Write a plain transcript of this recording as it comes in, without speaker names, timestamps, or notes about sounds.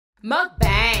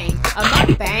Mukbang, a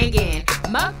mukbangin',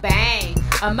 mukbang,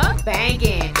 a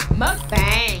mukbangin',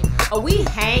 mukbang. Oh, we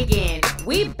hangin',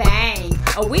 we bang,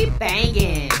 oh, we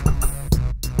bangin'.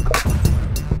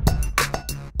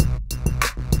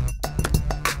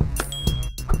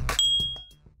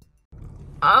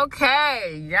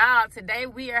 Okay, y'all, today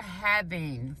we are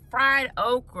having fried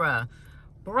okra,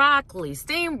 broccoli,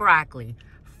 steamed broccoli,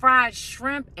 fried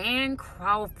shrimp, and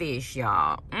crawfish,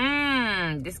 y'all.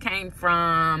 This came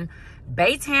from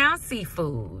Baytown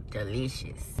Seafood.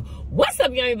 Delicious. What's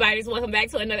up, Yummy Biters? Welcome back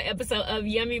to another episode of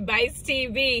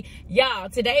Yummybitestv. Y'all,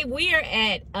 today we are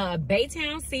at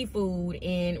Baytown Seafood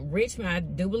in Richmond. I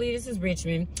do believe this is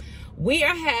Richmond. We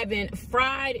are having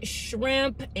fried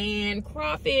shrimp and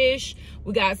crawfish.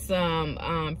 We got some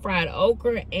fried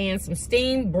okra and some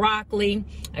steamed broccoli.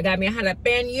 I got me a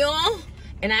jalapeno.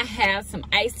 And I have some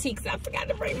iced tea because I forgot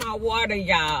to bring my water,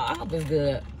 y'all. I hope it's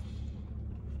good.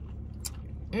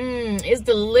 It's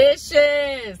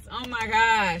delicious. Oh my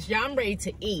gosh. Y'all, I'm ready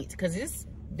to eat because this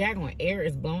daggone air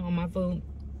is blowing on my food.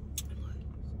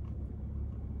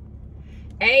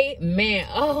 Amen.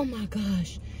 Oh my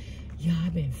gosh. Y'all,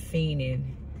 I've been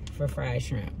fiending for fried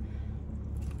shrimp.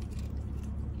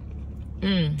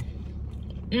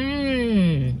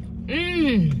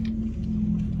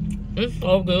 It's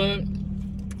so good.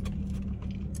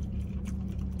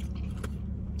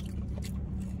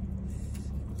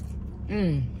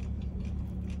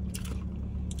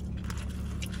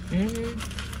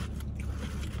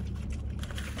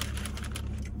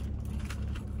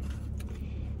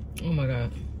 Oh my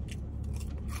God.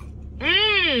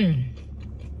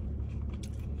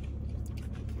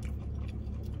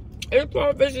 This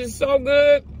crawfish is so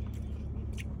good.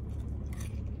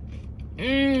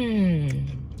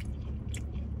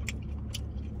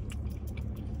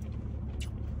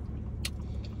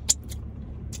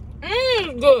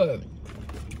 Good.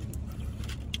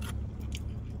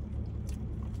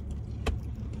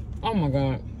 Oh my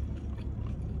God.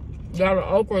 Y'all, the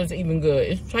okra is even good.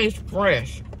 It tastes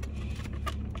fresh.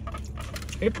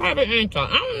 It probably ain't though.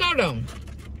 I don't know though.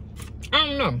 I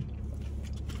don't know.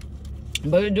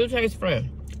 But it do taste fresh.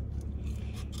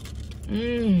 I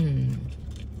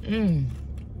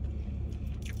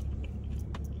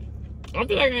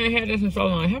feel like I ain't had this in so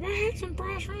long. Have I had some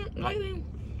fried shrimp lately?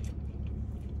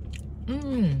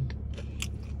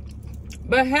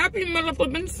 But happy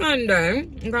motherfucking Sunday.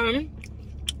 Okay.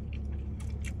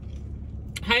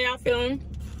 How y'all feeling?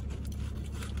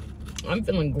 I'm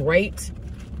feeling great.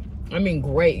 I mean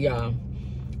great, y'all.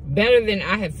 Better than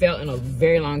I have felt in a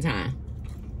very long time.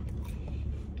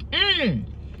 Let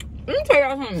me tell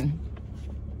y'all something.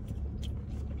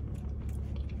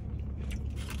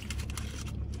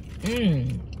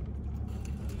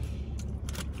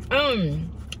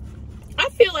 I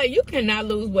feel like you cannot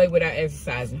lose weight without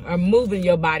exercising or moving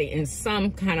your body in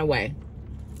some kind of way.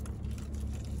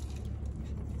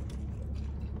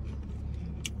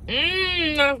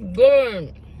 That's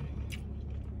good.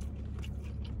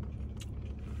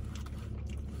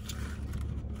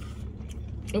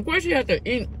 Of course, you have to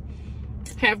eat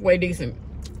halfway decent.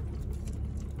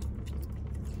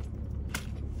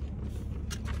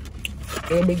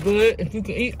 It'll be good if you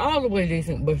can eat all the way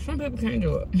decent, but some people can't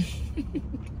do it.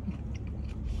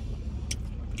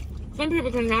 Some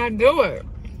people cannot do it.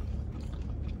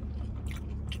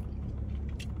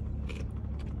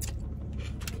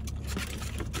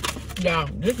 Y'all,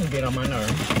 this can get on my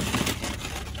nerves.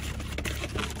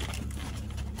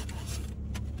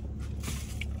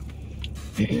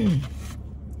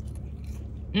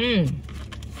 This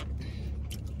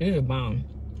is a bomb.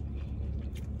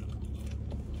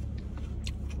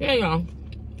 Yeah, y'all.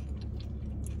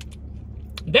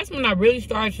 That's when I really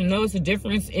started to notice a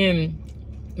difference in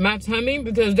my tummy,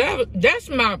 because that's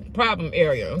my problem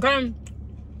area, okay?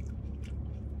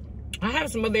 I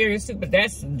have some other areas too, but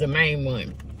that's the main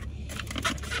one.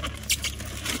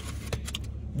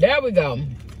 There we go.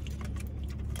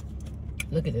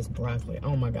 Look at this broccoli.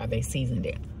 Oh my God, they seasoned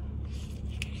it.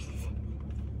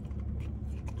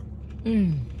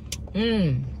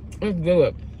 It's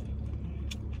good.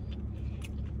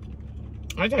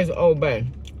 I taste Old Bay.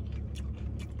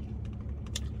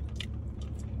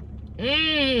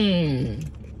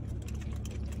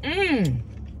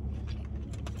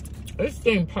 It's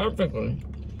steamed perfectly.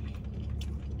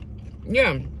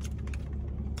 Yeah.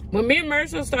 When me and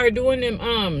Marissa started doing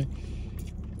them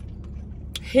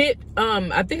hit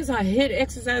I think it's a hit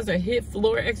exercise or hit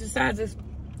floor exercises,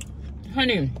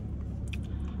 honey.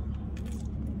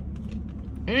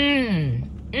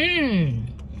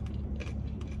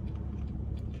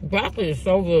 Broccoli is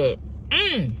so good.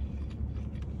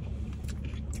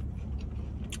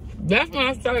 That's when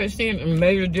I started seeing a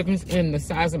major difference in the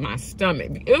size of my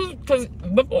stomach. It was because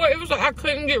before it was like I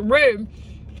couldn't get rid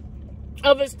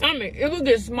of a stomach. It would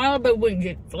get smaller, but it wouldn't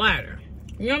get flatter.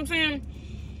 You know what I'm saying?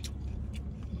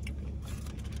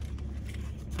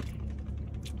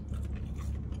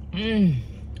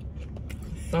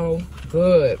 So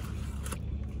good.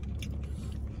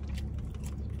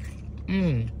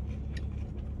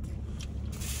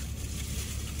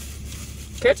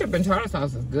 Ketchup and tartar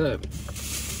sauce is good.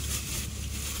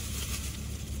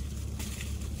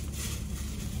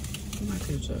 My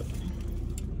ketchup.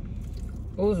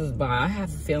 What was this bar? I have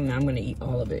a feeling I'm gonna eat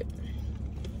all of it.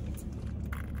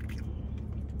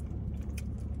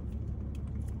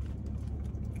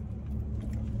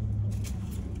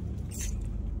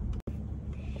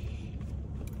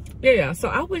 Yeah, so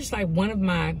I wish like one of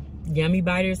my Yummy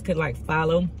Biters could like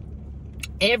follow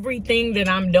everything that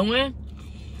I'm doing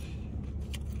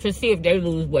to see if they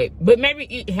lose weight, but maybe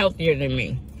eat healthier than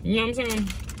me. You know what I'm saying?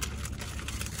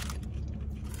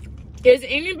 Is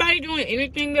anybody doing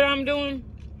anything that I'm doing?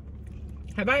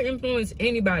 Have I influenced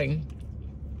anybody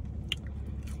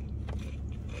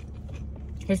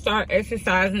to start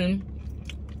exercising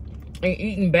and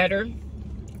eating better?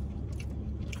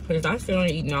 Because I still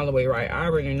ain't eating all the way right. I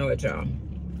already know it, y'all.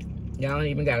 Y'all ain't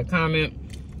even got a comment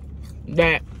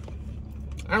that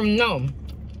I don't know.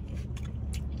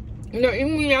 You know,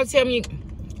 even when y'all tell me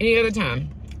any other time,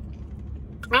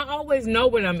 I always know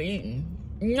what I'm eating.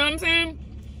 You know what I'm saying?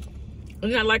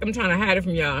 It's not like I'm trying to hide it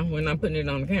from y'all when I'm putting it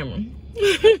on the camera.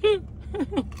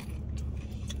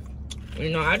 You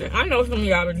know, I know some of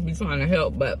y'all would be trying to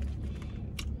help, but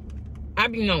I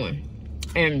be knowing.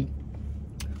 And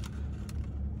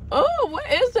oh, what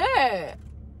is that?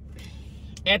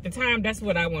 At the time, that's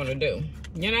what I want to do,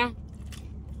 you know?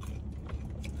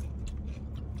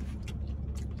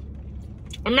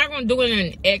 I'm not going to do it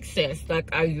in excess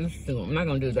like I used to. I'm not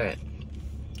going to do that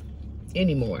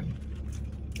anymore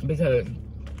because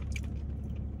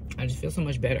I just feel so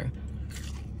much better.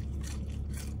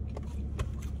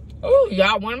 Oh,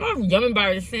 y'all, one of my Yummy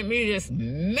Biters sent me this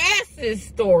massive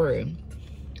story.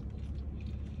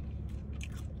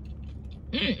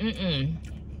 And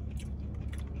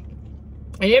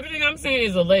everything I'm saying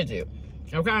is alleged,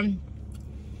 okay?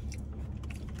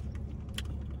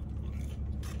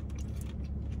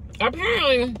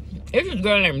 Apparently, it's this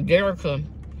girl named Derica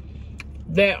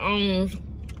that owns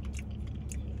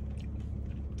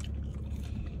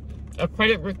a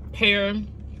credit repair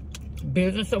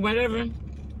business or whatever.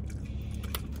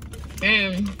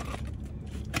 And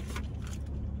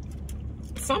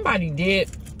somebody did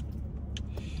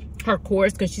her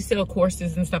course because she sells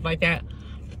courses and stuff like that.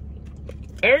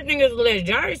 Everything is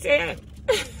alleged. I already said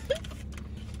that.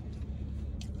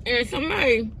 And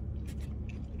somebody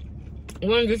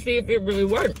wanted to see if it really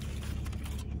worked,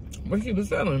 what she was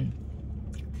selling.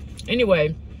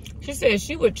 Anyway, she said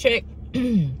she would check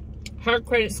her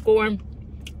credit score,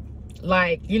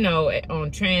 like, you know,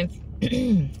 on trans,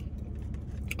 you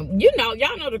know,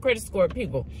 y'all know the credit score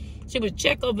people. She would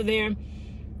check over there,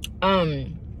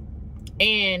 and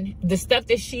the stuff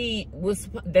that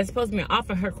that's supposed to be off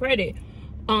of her credit,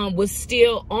 was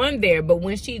still on there. But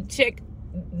when she checked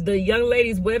the young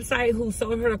lady's website who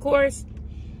sold her the course,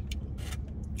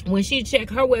 when she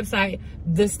checked her website,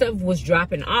 the stuff was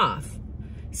dropping off.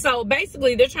 So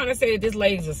basically, they're trying to say that this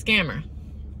lady's a scammer.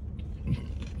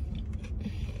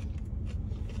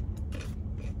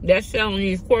 That's selling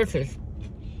these courses.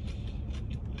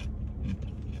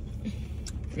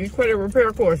 These credit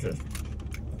repair courses.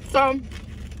 So,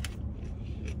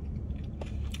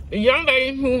 the young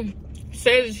lady who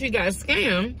says that she got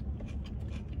scammed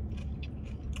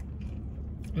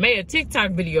made a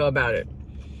TikTok video about it.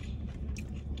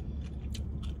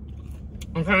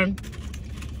 Okay?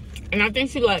 And I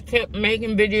think she like kept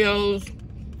making videos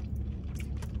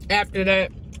after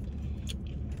that.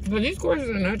 But these courses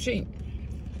are not cheap.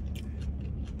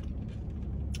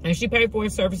 And she paid for a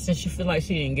service and she feel like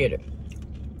she didn't get it.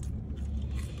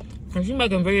 And she's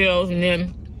making videos, and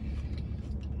then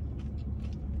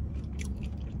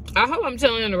I hope I'm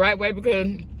telling it the right way,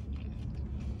 because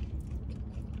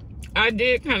I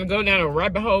did kind of go down a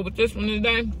rabbit hole with this one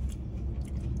today.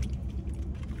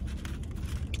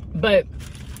 But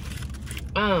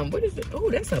what is it? Oh,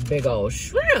 that's a big old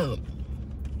shrimp.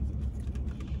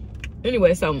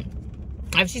 Anyway, so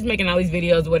if she's making all these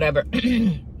videos or whatever,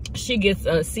 she gets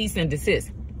a cease and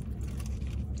desist.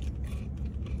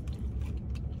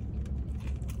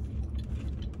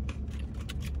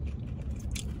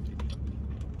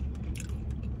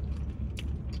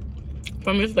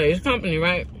 From this lady's company,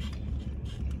 right?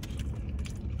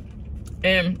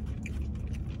 And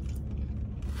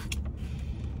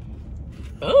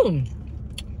oh.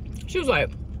 She was like,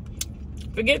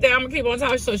 forget that, I'm gonna keep on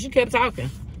talking. So she kept talking.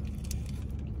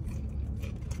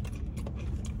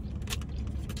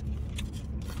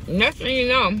 Next thing you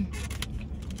know,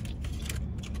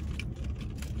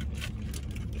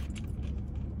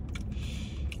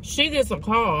 she gets a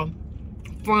call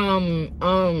from,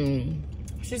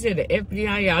 she said the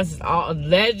FBI, y'all, this is all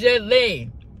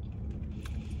allegedly.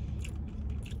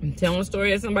 I'm telling a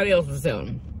story that somebody else was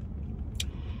telling.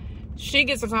 She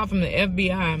gets a call from the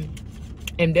FBI,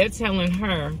 and they're telling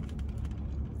her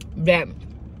that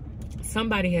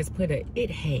somebody has put a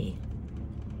it-hay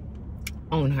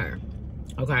on her.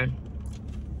 Okay?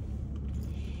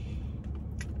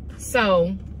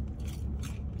 So,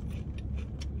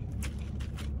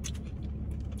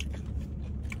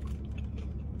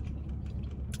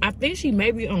 I think she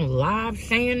may be on live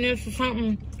saying this or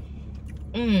something.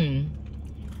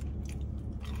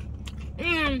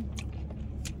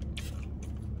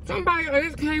 Somebody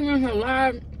just came in her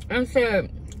live and said,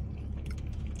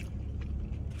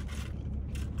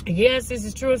 yes, this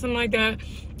is true or something like that.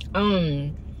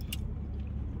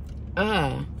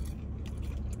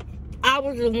 I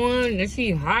was the one that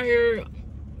she hired.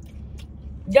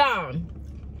 Y'all,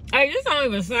 hey, this don't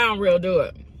even sound real, do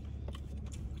it?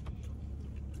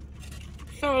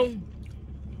 So,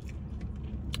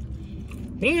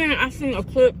 then I seen a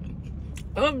clip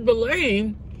of the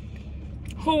lady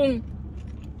who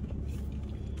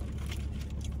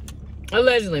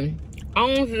allegedly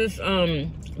owns this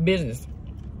business.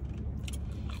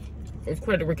 It's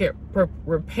credit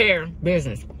repair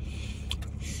business.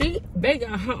 They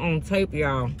got her on tape,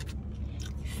 y'all,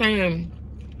 saying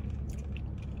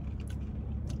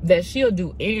that she'll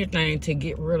do anything to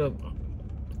get rid of,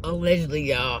 allegedly,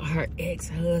 y'all, her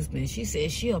ex-husband. She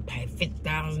said she'll pay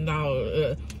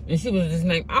 $50,000, and she was just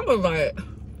named. I was like,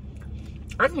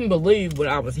 I couldn't believe what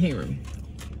I was hearing.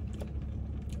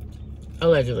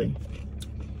 Allegedly.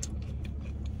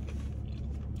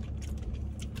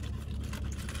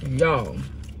 Y'all,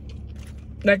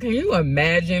 like, can you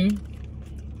imagine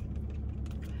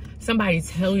somebody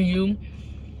telling you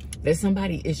that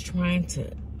somebody is trying to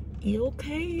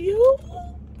ill-pay you?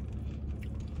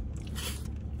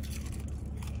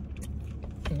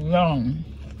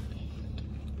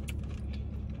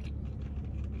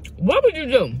 What would you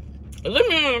do? Let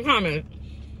me know in the comments.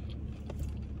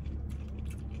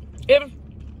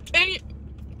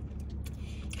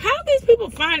 How these people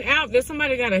find out that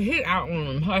somebody got a hit out on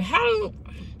them? Like, how?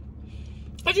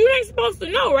 But you ain't supposed to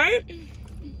know, right?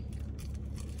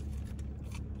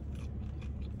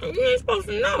 You ain't supposed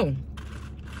to know.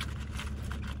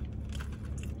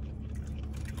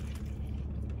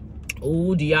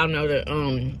 Ooh, do y'all know that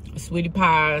Sweetie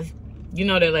Pies? You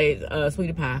know that lady,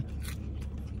 Sweetie Pie.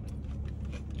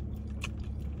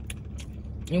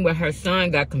 And where her son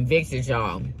got convicted,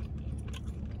 y'all.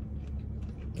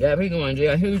 Yeah, he's going to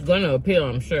jail. He was going to appeal,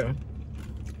 I'm sure.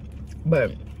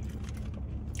 But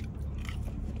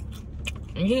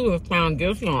he was found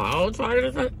guilty on all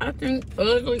charges, I think.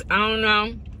 Ugly, I don't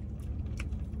know.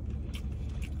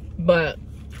 But,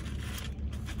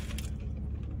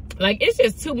 like, it's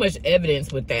just too much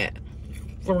evidence with that.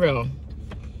 For real.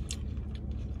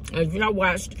 If y'all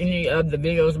watched any of the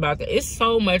videos about that, it's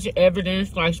so much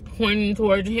evidence, like, pointing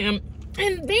towards him.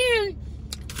 And then,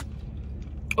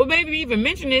 what made me even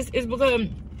mention this is because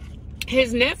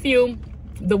his nephew,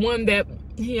 the one that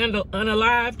he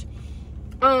unalived,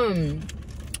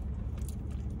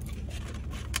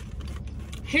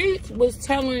 he was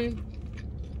telling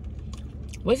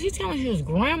his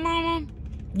grandmama?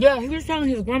 Yeah, he was telling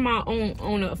his grandma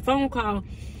on a phone call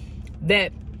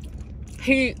that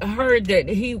he heard that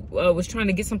he was trying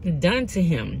to get something done to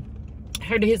him.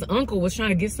 Heard that his uncle was trying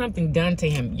to get something done to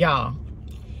him. Y'all,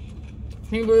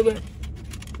 can you believe it?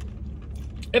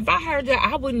 If I heard that,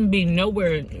 I wouldn't be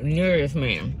nowhere near this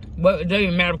man. But it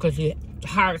doesn't matter because he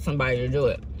hired somebody to do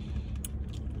it.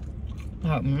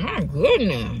 Oh, my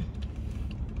goodness.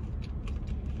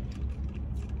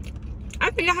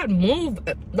 I think I had to move,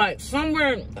 like,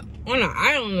 somewhere on an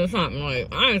island or something. Like,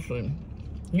 honestly,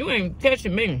 you ain't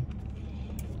catching me.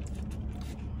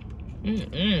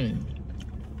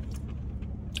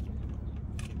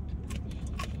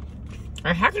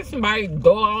 Like, how can somebody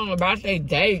go on about their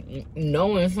date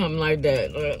knowing something like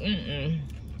that? Like,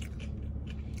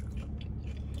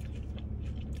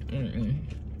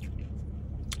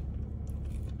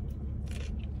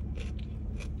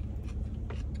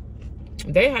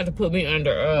 They had to put me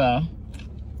under,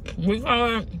 we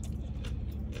call it,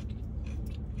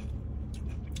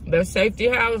 the safety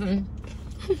housing.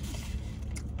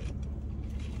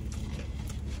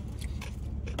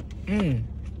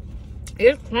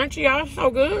 It's crunchy, y'all.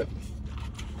 So good.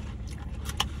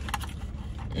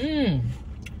 Mmm.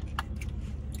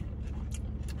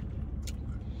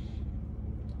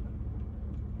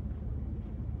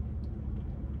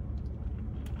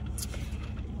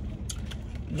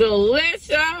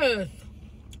 Delicious.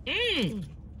 Mmm.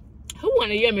 Who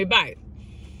want a yummy bite?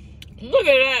 Look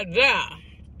at that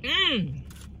there. Mmm.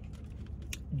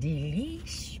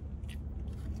 Delish.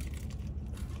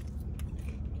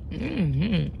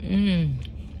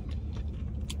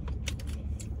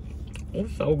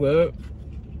 It's so good.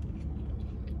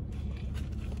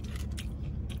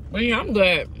 But yeah, I'm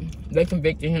glad they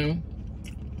convicted him.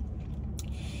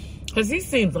 Because he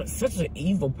seems like such an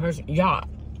evil person. Y'all,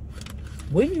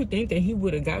 wouldn't you think that he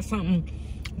would have got something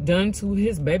done to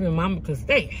his baby mama? Because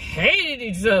they hated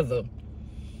each other.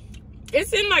 It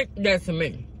seemed like that to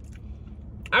me.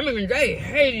 I mean, they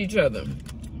hated each other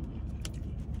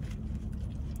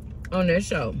on that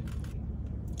show.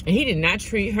 And he did not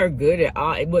treat her good at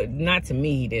all. But not to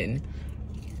me, he didn't.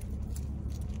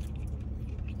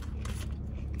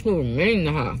 He was mean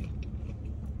to her.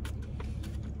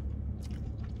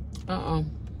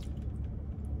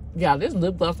 Yeah, this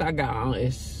lip gloss I got on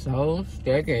is so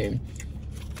sticky.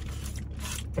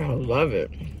 I love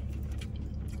it.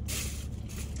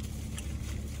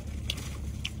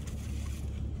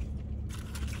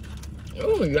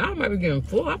 Oh, y'all might be getting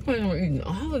full. I plan on eating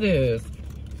all of this.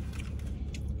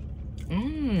 I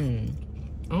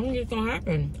don't think it's gonna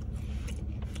happen.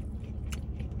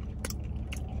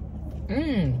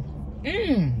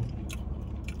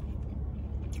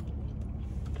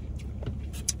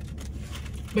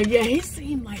 But yeah, he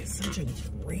seemed like such a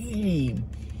greedy,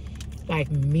 like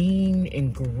mean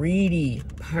and greedy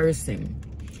person.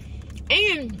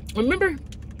 And remember,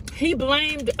 he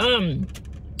blamed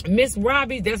Miss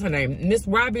Robbie, that's her name, Miss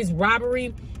Robbie's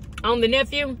robbery on the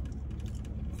nephew.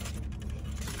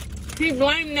 He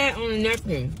blamed that on the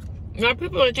nephew. Now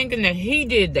people are thinking that he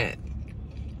did that.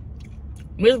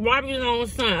 Miss Robbie's own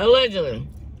son, allegedly.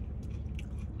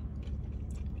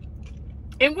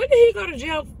 And what did he go to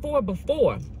jail for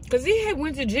before? Because he had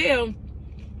went to jail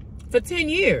for 10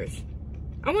 years.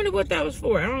 I wonder what that was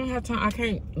for. I don't have time. I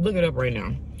can't look it up right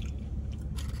now.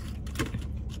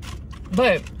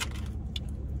 But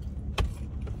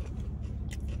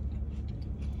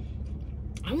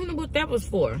I wonder what that was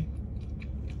for.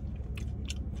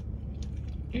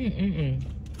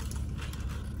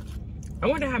 I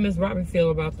wonder how Miss Robbie feel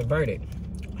about the verdict.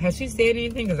 Has she said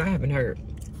anything? Because I haven't heard.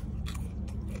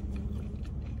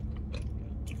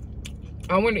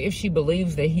 I wonder if she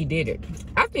believes that he did it.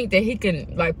 I think that he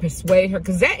can, like, persuade her.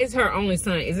 Because that is her only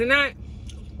son, is it not?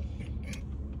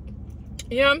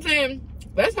 You know what I'm saying?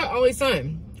 That's her only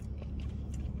son.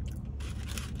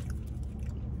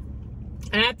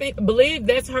 And I believe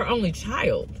that's her only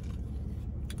child.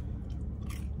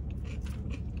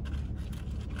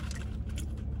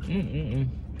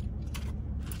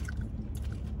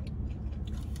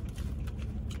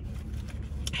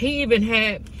 He even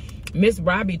had Miss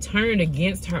Robbie turn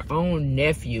against her own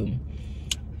nephew,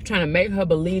 trying to make her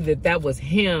believe that that was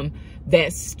him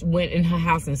that went in her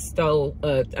house and stole,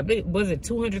 I think, was it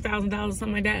 $200,000,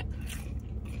 something like that,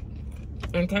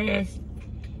 in cash.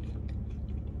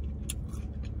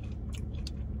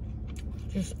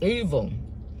 Just evil.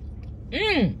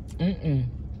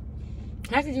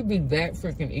 How could you be that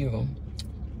freaking evil?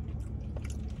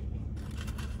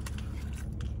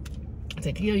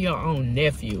 To kill your own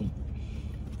nephew.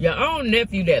 Your own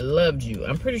nephew that loved you.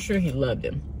 I'm pretty sure he loved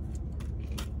him.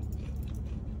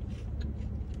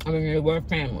 I mean, they were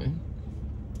family.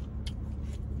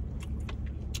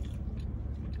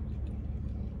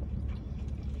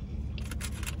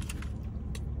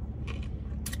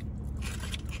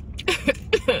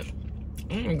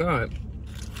 Oh my God.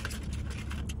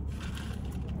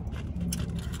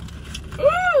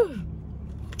 Woo!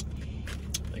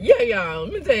 Yeah, y'all.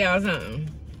 Let me tell y'all something.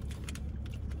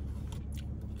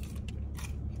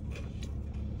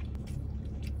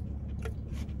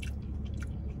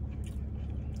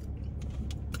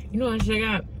 You know what I should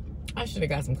have got? I should have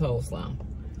got some coleslaw.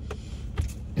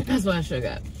 That's what I should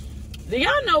have got. Do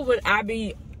y'all know what I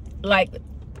be like?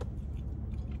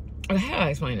 How do I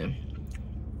explain it?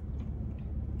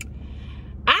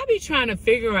 I be trying to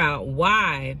figure out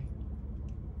why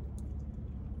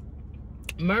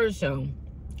Marshall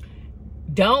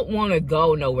don't want to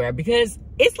go nowhere, because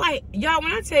it's like, y'all,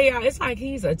 when I tell y'all, it's like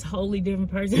he's a totally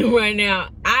different person right now.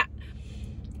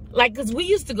 Like, because we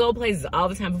used to go places all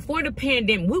the time. Before the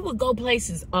pandemic, we would go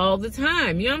places all the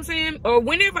time. You know what I'm saying? Or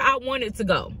whenever I wanted to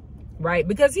go, right?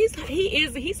 Because he's a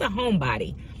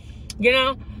homebody, you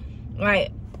know?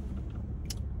 Like,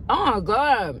 oh my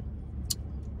God.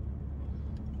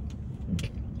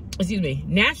 excuse me,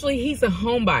 naturally he's a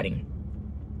homebody.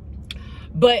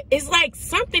 But it's like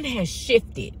something has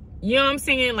shifted. You know what I'm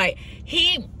saying? Like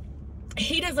he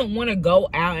doesn't want to go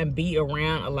out and be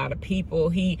around a lot of people.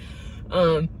 He'll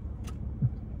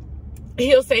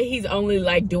say he's only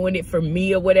like doing it for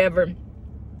me or whatever.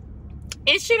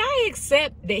 And should I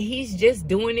accept that he's just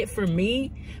doing it for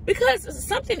me? Because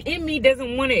something in me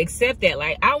doesn't want to accept that.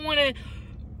 Like I want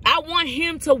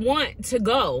him to want to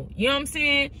go. You know what I'm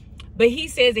saying? But he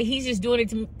says that he's just doing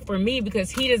it for me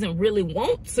because he doesn't really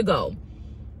want to go.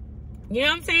 You know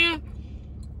what I'm saying?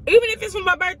 Even if it's for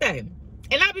my birthday.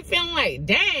 And I be feeling like,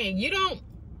 dang, you don't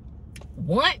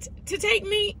want to take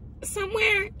me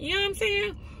somewhere? You know what I'm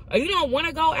saying? Or you don't want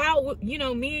to go out with, you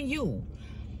know, me and you.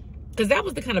 Because that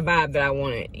was the kind of vibe that I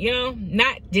wanted, you know?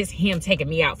 Not just him taking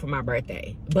me out for my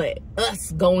birthday, but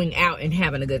us going out and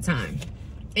having a good time.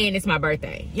 And it's my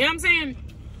birthday. You know what I'm saying?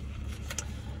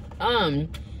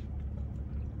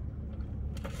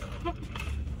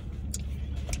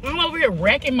 I'm over here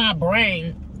wrecking my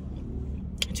brain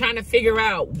trying to figure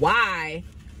out why,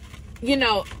 you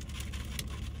know,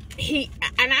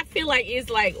 and I feel like it's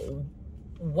like,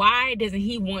 why doesn't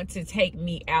he want to take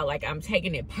me out? Like I'm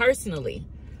taking it personally.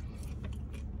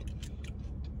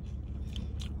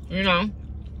 You know?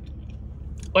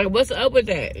 Like what's up with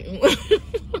that?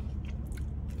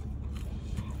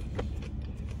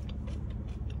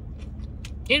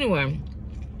 Anyway,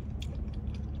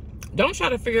 don't try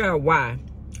to figure out why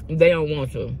they don't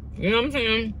want to. You know what I'm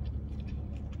saying?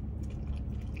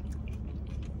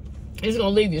 It's gonna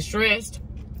leave you stressed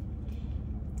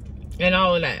and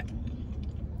all of that.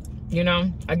 You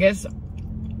know, I guess,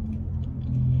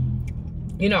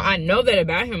 you know, I know that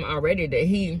about him already, that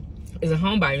he is a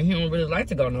homebody and he don't really like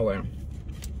to go nowhere.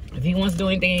 If he wants to do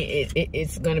anything,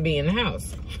 it's gonna be in the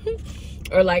house.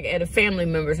 Or like at a family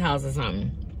member's house or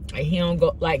something. Like he don't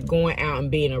go like going out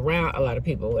and being around a lot of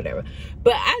people or whatever.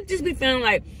 But I just be feeling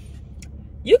like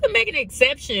you can make an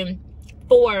exception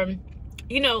for,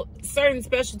 you know, certain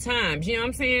special times. You know what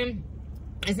I'm saying?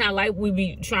 It's not like we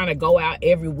be trying to go out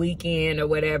every weekend or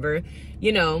whatever.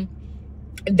 You know,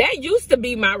 that used to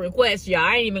be my request, y'all.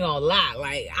 I ain't even gonna lie.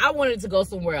 Like, I wanted to go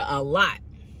somewhere a lot.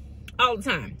 All the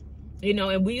time. You know,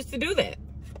 and we used to do that.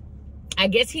 I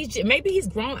guess maybe he's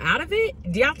grown out of it.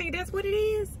 Do y'all think that's what it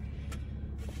is?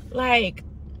 Like,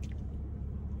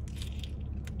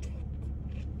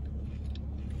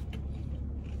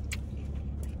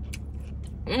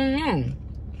 I don't know.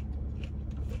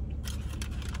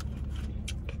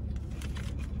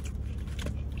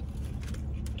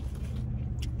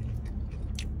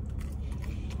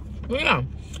 Yeah,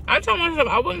 I told myself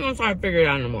I wasn't gonna try to figure it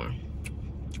out no more.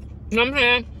 You know what I'm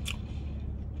saying?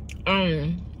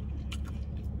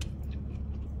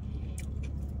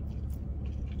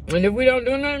 And if we don't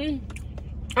do nothing,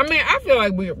 I mean, I feel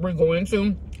like we're going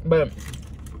to, but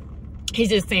he's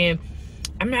just saying,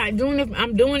 I'm not doing it.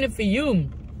 I'm doing it for you.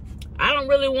 I don't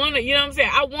really want to. You know what I'm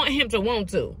saying? I want him to want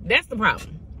to. That's the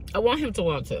problem. I want him to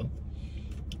want to.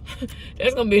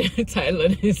 That's gonna be the title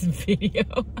of this video.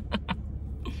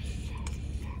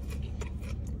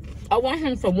 I want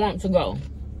him to want to go.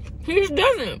 He just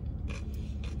doesn't.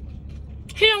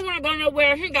 He don't want to go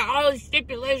nowhere. He got all these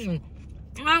stipulations.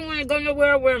 I don't want to go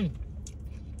nowhere where,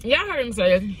 y'all heard him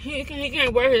say it. He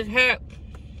can't wear his hat.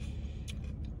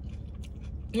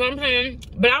 You know what I'm saying?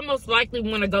 But I most likely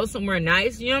want to go somewhere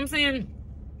nice. You know what I'm saying?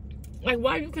 Like,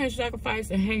 why you can't sacrifice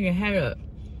and hang your hat up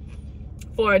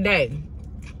for a day?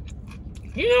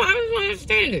 You know, I just don't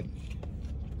understand it.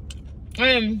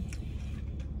 And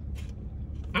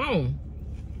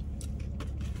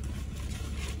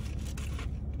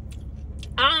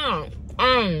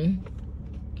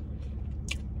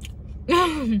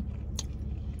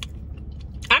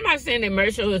I'm not saying that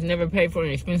Marshall has never paid for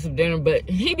an expensive dinner, but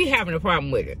he be having a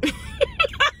problem with it.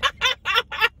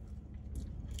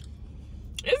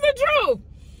 It's the truth.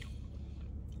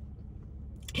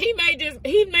 He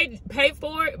may pay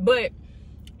for it, but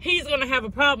he's gonna have a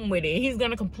problem with it. He's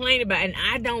gonna complain about it, and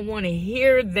I don't want to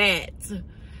hear that.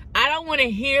 I don't want to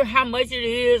hear how much it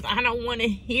is. I don't want to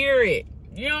hear it.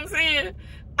 You know what I'm saying?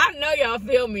 I know y'all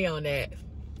feel me on that.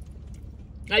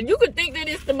 Like, you could think that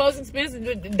it's the most expensive.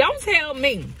 Don't tell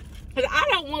me. Because I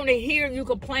don't want to hear you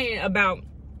complain about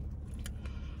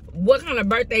what kind of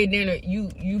birthday dinner you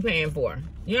paying for.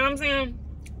 You know what I'm saying?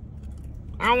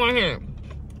 I don't want to hear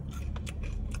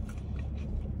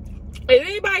it. Is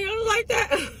anybody else like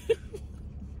that?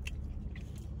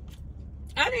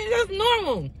 I think that's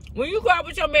normal. When you go out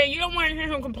with your man, you don't want to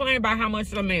hear him complain about how much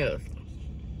something is.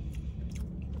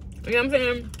 You know what I'm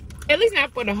saying? At least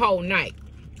not for the whole night.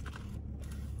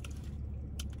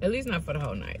 At least not for the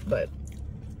whole night. But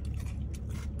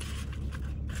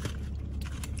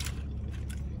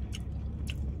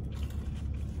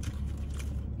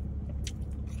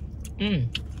That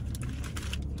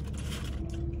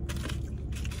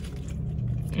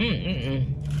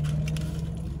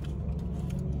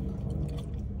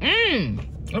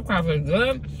crawfish is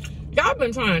good. Y'all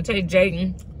been trying to take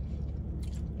Jaden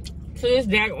to this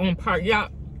daggone park. Y'all,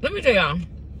 let me tell y'all.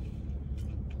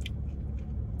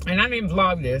 And I didn't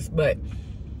vlog this, but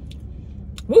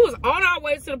we was on our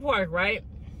way to the park, right?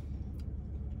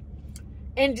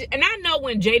 And I know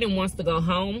when Jaden wants to go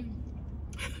home,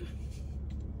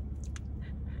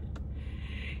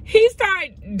 he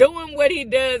started doing what he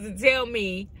does to tell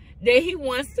me that he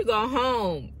wants to go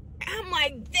home. I'm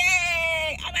like,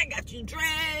 dang, I got you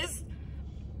dressed.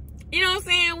 You know what I'm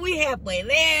saying? We halfway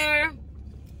there.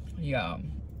 Y'all.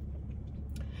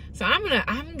 So I'm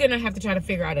gonna have to try to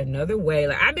figure out another way.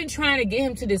 Like, I've been trying to get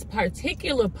him to this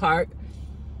particular park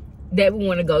that we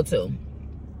want to go to.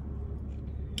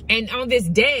 And on this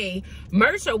day,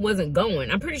 Mershaw wasn't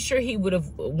going. I'm pretty sure he would have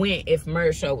went if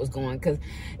Mershaw was going. Because,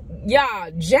 y'all,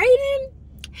 Jaden,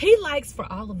 he likes for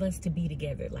all of us to be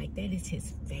together. Like, that is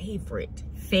his favorite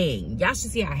thing. Y'all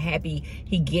should see how happy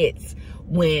he gets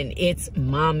when it's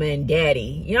mama and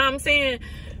daddy. You know what I'm saying?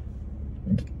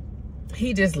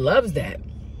 He just loves that.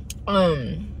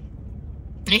 And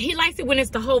he likes it when it's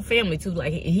the whole family, too.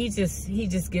 Like, he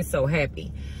just gets so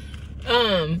happy.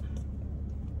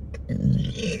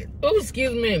 Oh,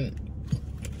 excuse me.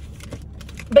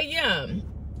 But yeah, I'm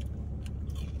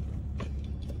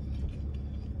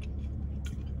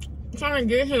trying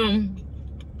to get him,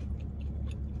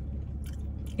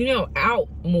 you know, out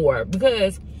more,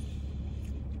 because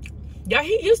yeah,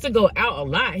 he used to go out a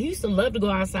lot. He used to love to go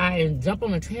outside and jump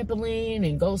on a trampoline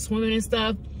and go swimming and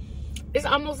stuff. It's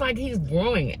almost like he's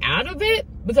growing out of it,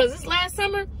 because this last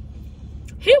summer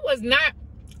he was not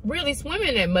really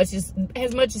swimming as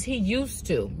much as he used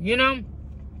to, you know.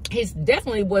 He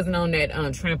definitely wasn't on that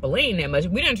trampoline that much.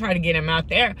 We didn't try to get him out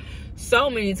there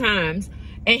so many times,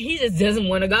 and he just doesn't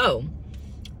want to go.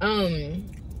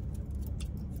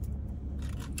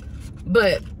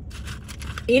 But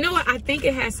you know what? I think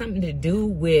it has something to do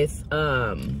with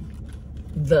the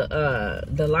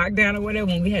lockdown or whatever,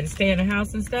 when we had to stay in the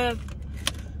house and stuff.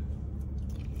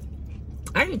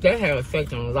 I think that had an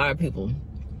effect on a lot of people.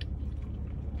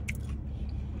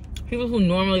 People who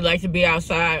normally like to be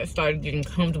outside started getting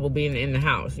comfortable being in the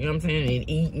house. You know what I'm saying? And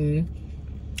eating.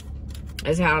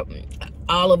 That's how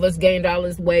all of us gained all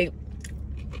this weight.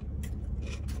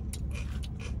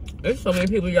 There's so many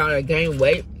people, y'all, that gain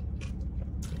weight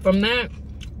from that.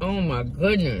 Oh my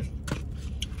goodness.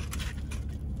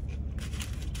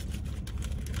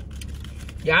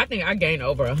 Yeah, I think I gained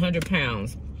over 100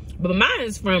 pounds. But mine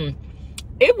is from,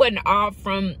 it wasn't all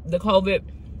from the COVID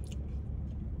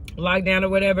lockdown or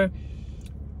whatever.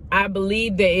 I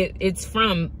believe that it's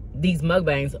from these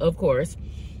mukbangs, of course,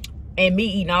 and me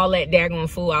eating all that daggone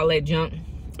food, all that junk.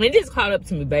 It just caught up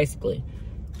to me, basically.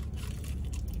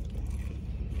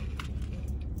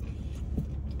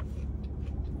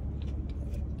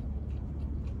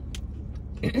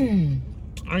 I think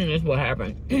that's what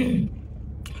happened.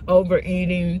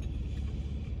 Overeating.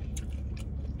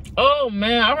 Oh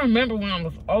man, I remember when I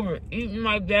was overeating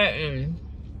like that, and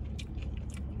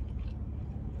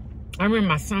I remember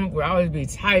my stomach would always be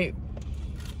tight.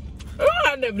 Oh,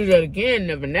 I'll never do that again.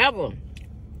 Never, never.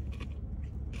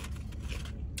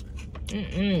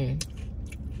 And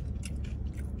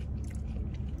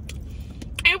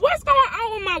what's going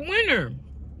on with my winner?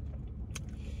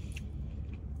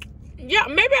 Yeah,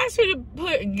 maybe I should have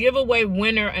put giveaway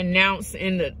winner announced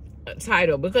in the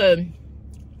title, because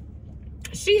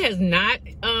she has not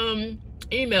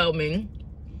emailed me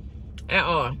at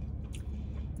all.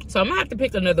 So I'm gonna have to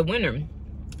pick another winner.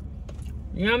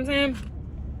 You know what I'm saying?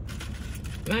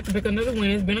 I'm gonna have to pick another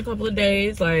winner. It's been a couple of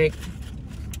days. Like,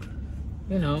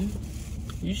 you know,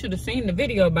 you should have seen the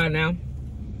video by now.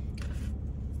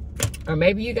 Or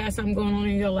maybe you got something going on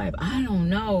in your life. I don't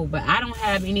know. But I don't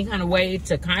have any kind of way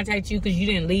to contact you, because you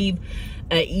didn't leave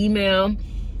an email.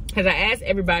 Because I asked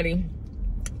everybody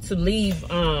to leave,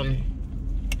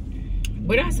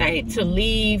 what did I say? To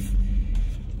leave.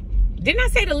 Didn't I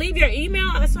say to leave your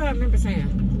email? That's what I remember saying.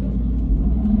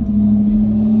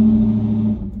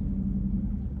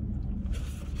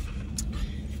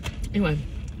 Anyway,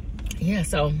 yeah,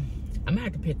 so I'm gonna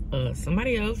have to pick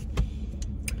somebody else.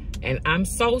 And I'm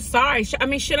so sorry. I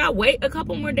mean, should I wait a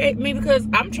couple more days? I mean, because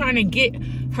I'm trying to get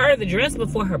her the dress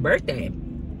before her birthday. You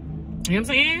know what I'm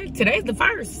saying? Today's the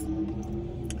 1st.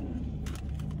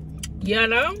 You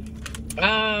know?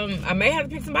 I may have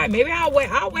to pick somebody. Maybe I'll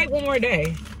wait one more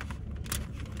day.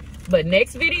 But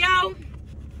next video,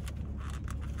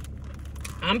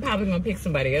 I'm probably gonna pick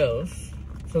somebody else.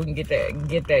 so we can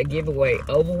get that giveaway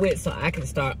over with, so I can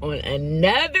start on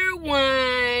another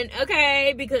one,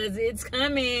 okay? Because it's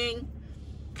coming.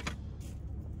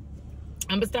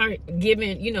 I'm gonna start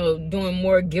giving, you know, doing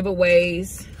more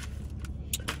giveaways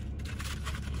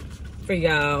for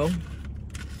y'all.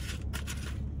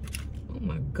 Oh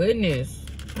my goodness.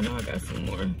 I know I got some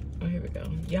more. Oh, here we go.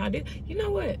 Y'all did. You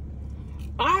know what?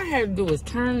 All I had to do was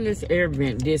turn this air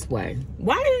vent this way.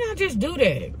 Why didn't I just do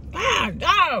that? Ah,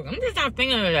 dog. I'm just not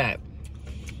thinking of that.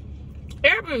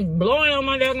 Air been blowing on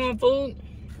my daggone food.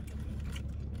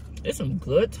 It's some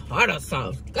good tartar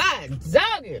sauce. God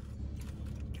dog it.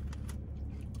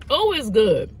 Oh, it's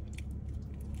good.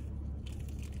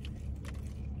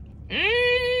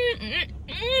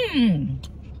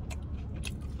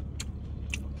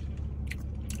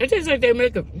 It tastes like they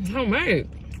make it homemade.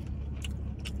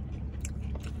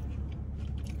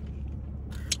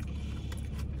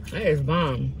 That is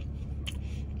bomb.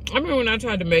 I remember when I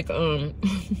tried to make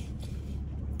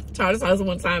tartar sauce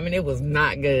one time and it was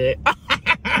not good.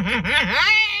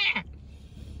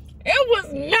 It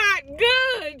was not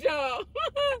good, y'all.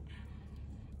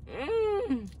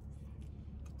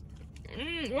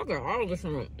 Look at all this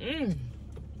one.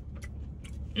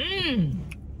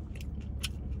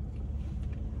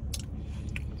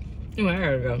 Anyway,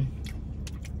 here we go.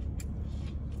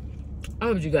 I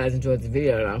hope you guys enjoyed the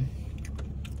video, though.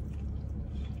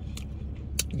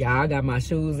 Y'all, I got my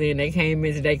shoes in. They came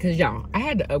in today because, y'all, I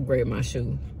had to upgrade my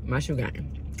shoe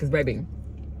game. Because, baby,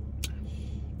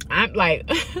 I'm like,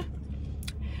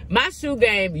 my shoe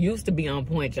game used to be on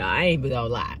point, y'all. I ain't even gonna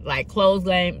lie. Like, clothes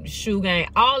game, shoe game,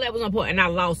 all that was on point, and I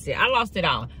lost it. I lost it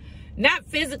all. Not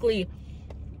physically,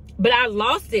 but I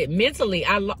lost it mentally.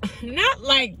 Not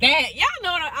like that. Y'all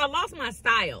know I lost my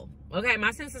style. Okay,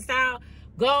 my sense of style,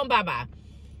 gone bye-bye.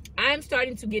 I'm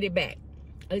starting to get it back.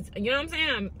 You know what I'm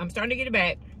saying? I'm starting to get it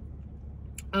back.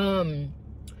 And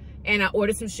I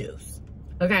ordered some shoes.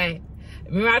 Okay?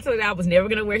 Remember I told you I was never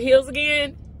gonna wear heels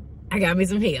again? I got me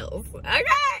some heels. Okay? Oh my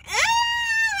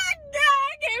God,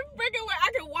 I can't freaking wait.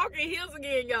 I can walk in heels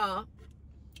again, y'all.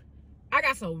 I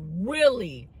got some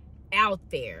really out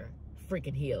there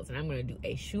freaking heels, and I'm gonna do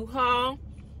a shoe haul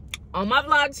on my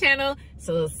vlog channel.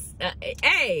 So,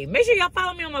 hey, make sure y'all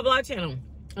follow me on my vlog channel.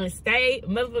 And stay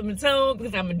motherfucking tuned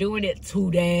because I'm doing it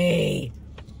today.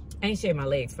 I ain't shaved my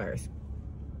legs first,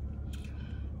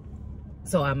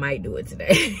 so I might do it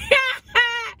today.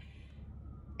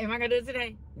 Am I gonna do it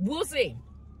today? We'll see.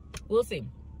 We'll see.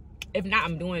 If not,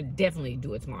 I'm definitely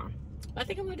do it tomorrow. But I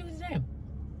think I'm gonna do it today.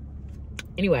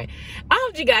 Anyway, I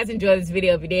hope you guys enjoyed this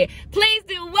video. If you did, please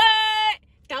do what?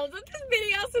 Thumbs up this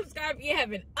video. Subscribe if you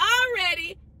haven't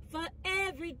already for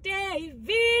everyday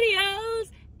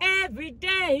videos.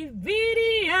 Everyday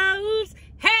videos.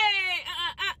 Hey,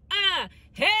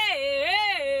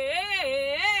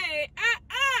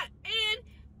 and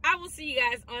I will see you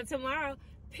guys on tomorrow.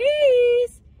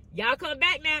 Peace. Y'all come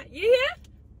back now. You hear?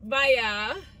 Bye,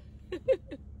 y'all.